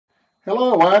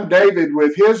Hello, I'm David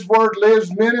with His Word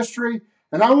Lives Ministry,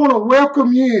 and I want to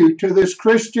welcome you to this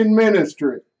Christian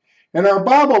ministry. In our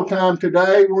Bible time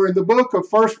today, we're in the book of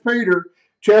 1Peter,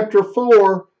 chapter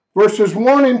 4, verses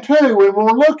 1 and 2, and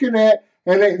we're looking at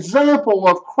an example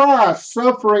of Christ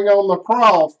suffering on the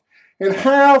cross and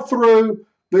how through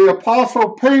the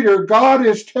Apostle Peter, God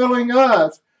is telling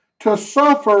us to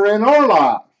suffer in our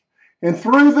lives. And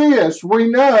through this, we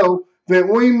know that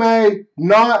we may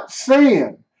not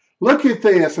sin. Look at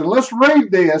this and let's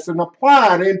read this and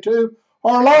apply it into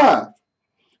our lives.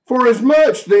 For as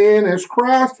much then as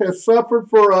Christ has suffered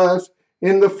for us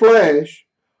in the flesh,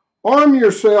 arm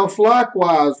yourselves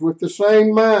likewise with the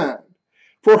same mind.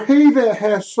 For he that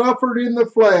has suffered in the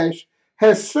flesh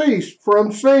has ceased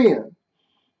from sin,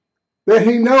 that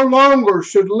he no longer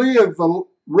should live the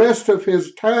rest of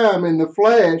his time in the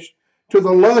flesh to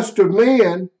the lust of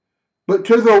men, but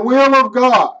to the will of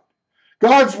God.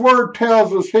 God's word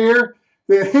tells us here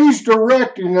that he's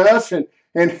directing us and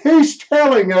he's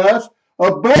telling us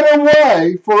a better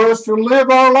way for us to live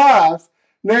our lives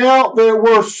now that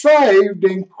we're saved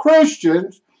and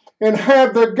Christians and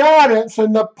have the guidance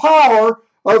and the power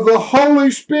of the Holy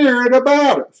Spirit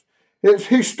about us.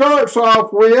 He starts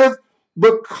off with,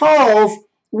 because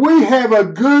we have a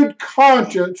good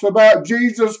conscience about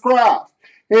Jesus Christ,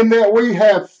 in that we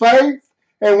have faith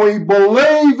and we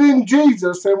believe in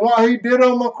Jesus and what he did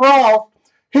on the cross.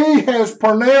 He has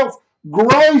pronounced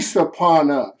grace upon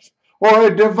us, or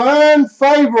a divine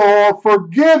favor or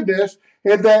forgiveness,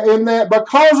 in that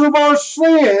because of our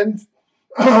sins,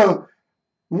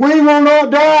 we will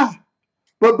not die.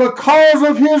 But because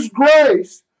of his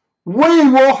grace, we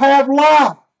will have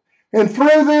life. And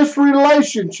through this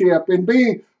relationship and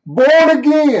being born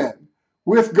again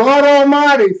with God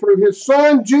Almighty through his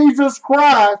Son Jesus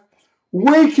Christ,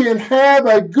 we can have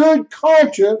a good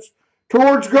conscience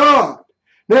towards God.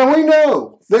 Now we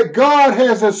know that God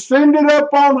has ascended up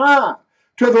on high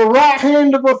to the right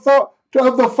hand of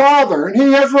the Father, and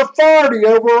he has authority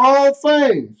over all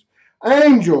things.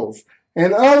 Angels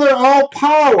and all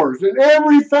powers and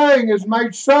everything is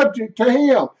made subject to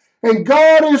him. And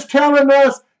God is telling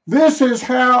us this is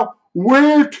how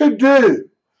we're to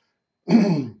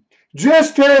do.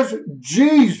 Just as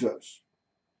Jesus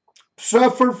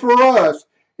suffered for us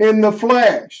in the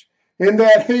flesh, in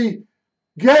that he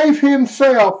gave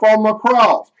himself on the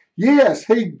cross. Yes,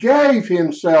 he gave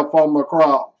himself on the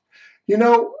cross. You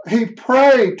know, he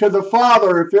prayed to the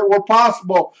Father, if it were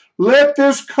possible, let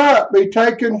this cup be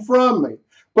taken from me.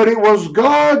 But it was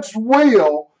God's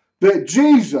will that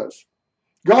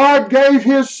God gave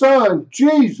his Son,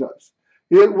 Jesus.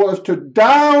 It was to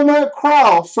die on that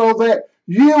cross so that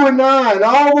you and I and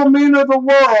all the men of the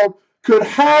world could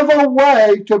have a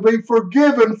way to be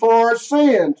forgiven for our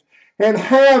sins and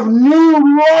have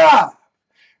new life.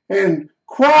 And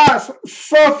Christ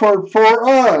suffered for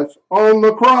us on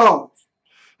the cross.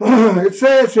 It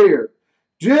says here,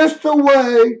 just the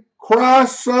way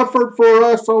Christ suffered for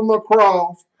us on the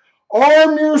cross,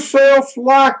 arm yourselves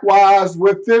likewise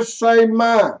with this same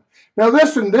mind. Now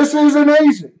listen, this isn't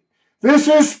easy. This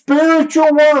is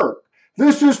spiritual work.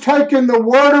 This is taking the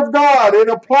Word of God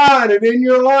and applying it in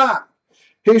your life.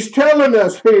 He's telling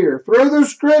us here through the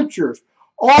scriptures,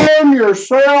 arm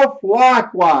yourself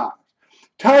likewise.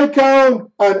 Take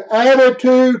on an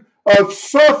attitude of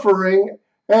suffering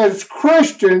as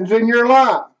Christians in your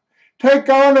life. Take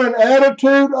on an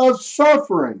attitude of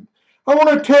suffering. I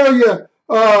want to tell you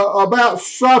about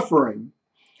suffering.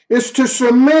 It's to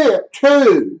submit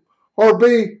to or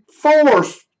be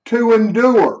forced to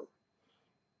endure,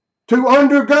 to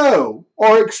undergo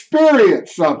or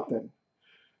experience something.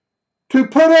 To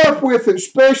put up with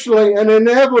especially an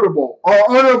inevitable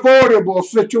or unavoidable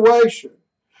situation.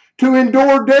 To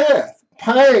endure death,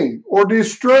 pain, or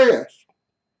distress.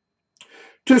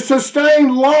 To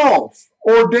sustain loss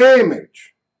or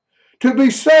damage. To be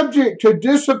subject to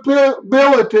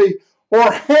disability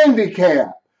or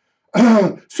handicap.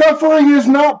 Suffering is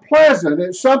not pleasant.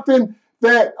 It's something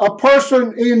that a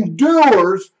person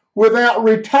endures without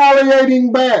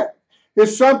retaliating back.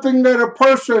 It's something that a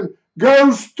person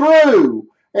goes through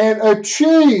and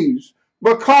achieves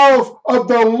because of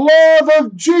the love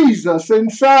of Jesus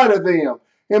inside of them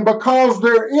and because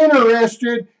they're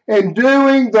interested in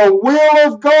doing the will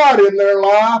of God in their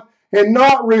life and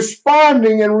not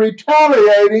responding and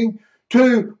retaliating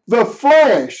to the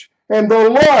flesh and the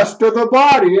lust of the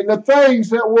body and the things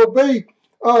that will be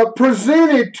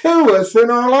presented to us in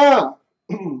our life.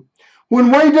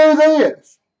 When we do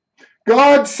this,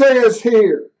 God says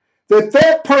here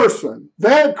that person,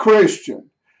 that Christian,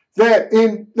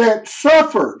 that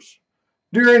suffers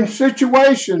during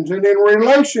situations and in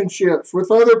relationships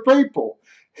with other people.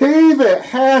 He that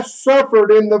hath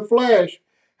suffered in the flesh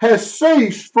has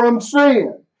ceased from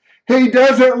sin. He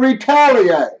doesn't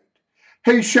retaliate.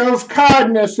 He shows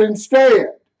kindness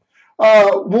instead.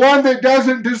 One that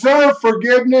doesn't deserve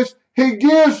forgiveness, he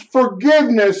gives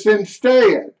forgiveness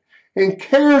instead and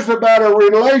cares about a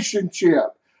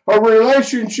relationship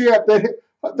that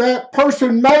that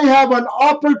person may have an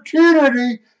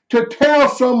opportunity to tell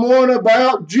someone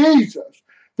about Jesus.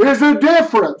 There's a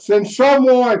difference in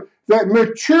someone that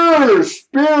matures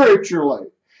spiritually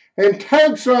and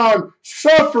takes on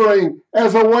suffering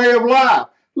as a way of life.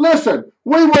 Listen,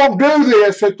 we won't do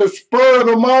this at the spur of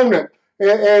the moment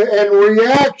and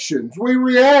reactions. We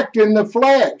react in the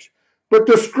flesh. But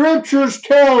the scriptures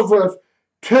tells us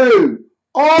to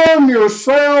arm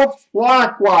yourself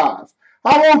likewise.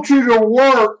 I want you to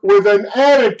work with an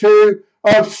attitude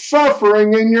of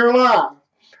suffering in your life.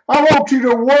 I want you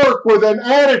to work with an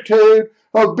attitude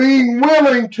of being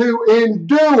willing to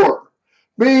endure,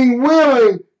 being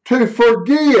willing to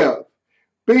forgive,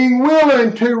 being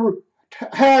willing to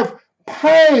have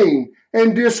pain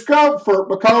and discomfort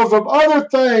because of other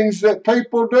things that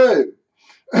people do.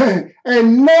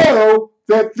 And know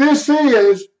that this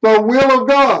is the will of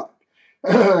God.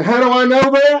 How do I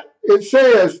know that? It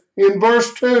says in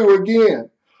verse 2 again,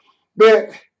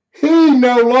 that he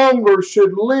no longer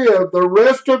should live the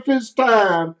rest of his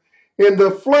time in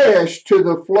the flesh to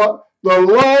the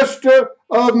lust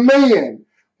of men.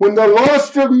 When the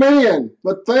lust of men,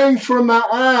 the things from the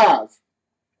eyes,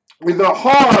 with the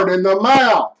heart and the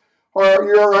mouth, or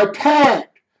you're attacked,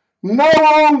 no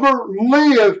longer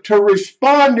live to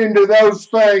responding to those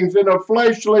things in a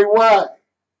fleshly way.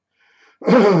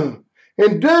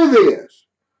 And do this,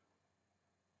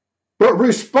 but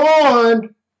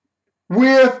respond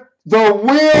with the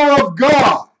will of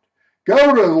God.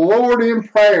 Go to the Lord in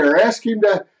prayer. Ask Him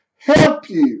to help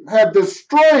you have the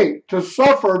strength to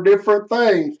suffer different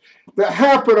things that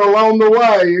happen along the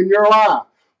way in your life.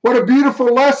 What a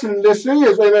beautiful lesson this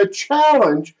is, and a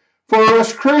challenge for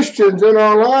us Christians in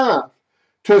our life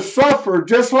to suffer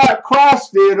just like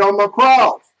Christ did on the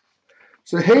cross.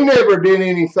 So He never did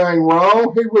anything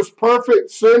wrong. He was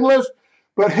perfect, sinless,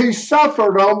 but He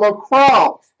suffered on the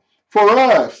cross for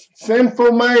us,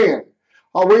 sinful man.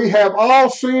 We have all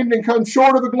sinned and come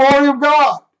short of the glory of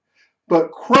God.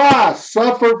 But Christ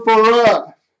suffered for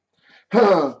us.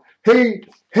 He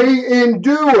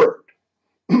endured.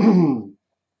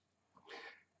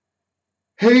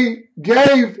 He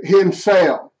gave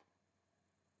Himself.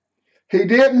 He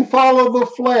didn't follow the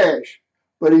flesh,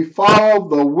 but He followed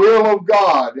the will of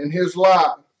God in His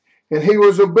life. And He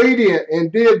was obedient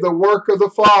and did the work of the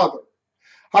Father.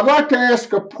 I'd like to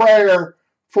ask a prayer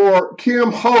for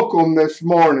Kim Holcomb this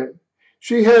morning.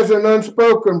 She has an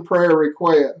unspoken prayer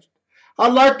request.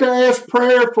 I'd like to ask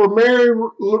prayer for Mary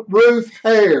Ruth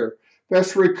Hare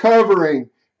that's recovering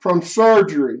from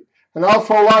surgery. And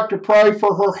also like to pray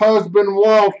for her husband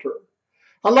Walter.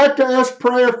 I'd like to ask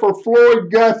prayer for Floyd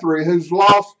Guthrie, who's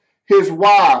lost his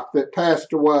wife that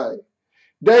passed away.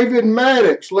 David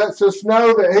Maddox lets us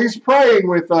know that he's praying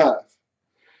with us.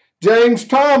 James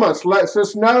Thomas lets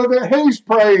us know that he's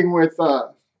praying with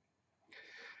us.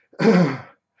 I'd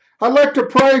like to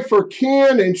pray for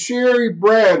Ken and Sherry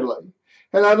Bradley.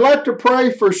 And I'd like to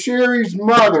pray for Sherry's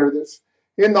mother that's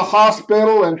in the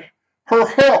hospital and her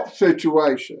health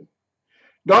situation.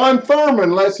 Don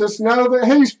Thurman lets us know that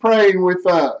he's praying with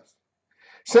us.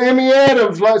 Sammy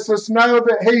Adams lets us know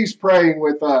that he's praying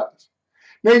with us.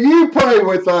 Now you pray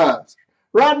with us.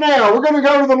 Right now, we're going to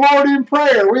go to the Lord in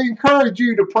prayer. We encourage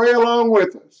you to pray along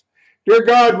with us. Dear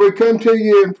God, we come to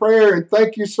you in prayer and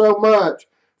thank you so much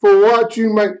for what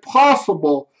you make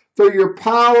possible through your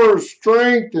power,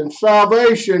 strength, and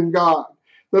salvation, God.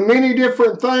 The many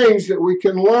different things that we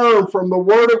can learn from the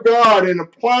Word of God and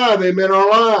apply them in our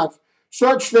life,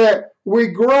 such that we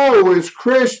grow as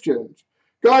Christians.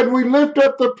 God, we lift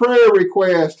up the prayer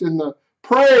request and the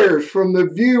prayers from the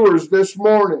viewers this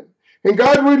morning. And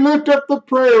God, we lift up the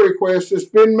prayer request that's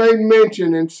been made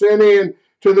mention and sent in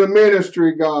to the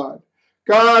ministry, God.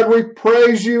 God, we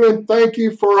praise you and thank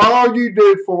you for all you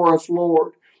did for us,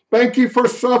 Lord. Thank you for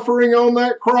suffering on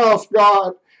that cross,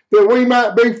 God, that we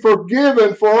might be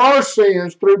forgiven for our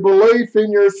sins through belief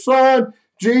in your Son,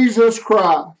 Jesus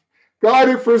Christ. God,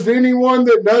 if there's anyone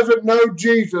that doesn't know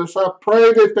Jesus, I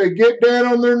pray that they get down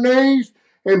on their knees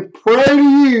and pray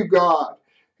to you, God,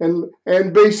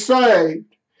 and be saved.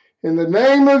 In the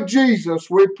name of Jesus,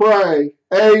 we pray.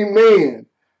 Amen.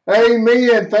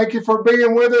 Amen. Thank you for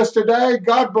being with us today.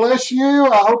 God bless you.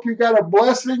 I hope you got a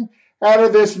blessing out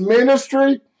of this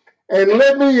ministry. And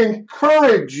let me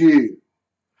encourage you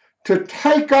to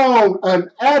take on an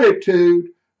attitude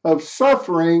of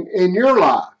suffering in your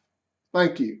life.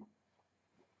 Thank you.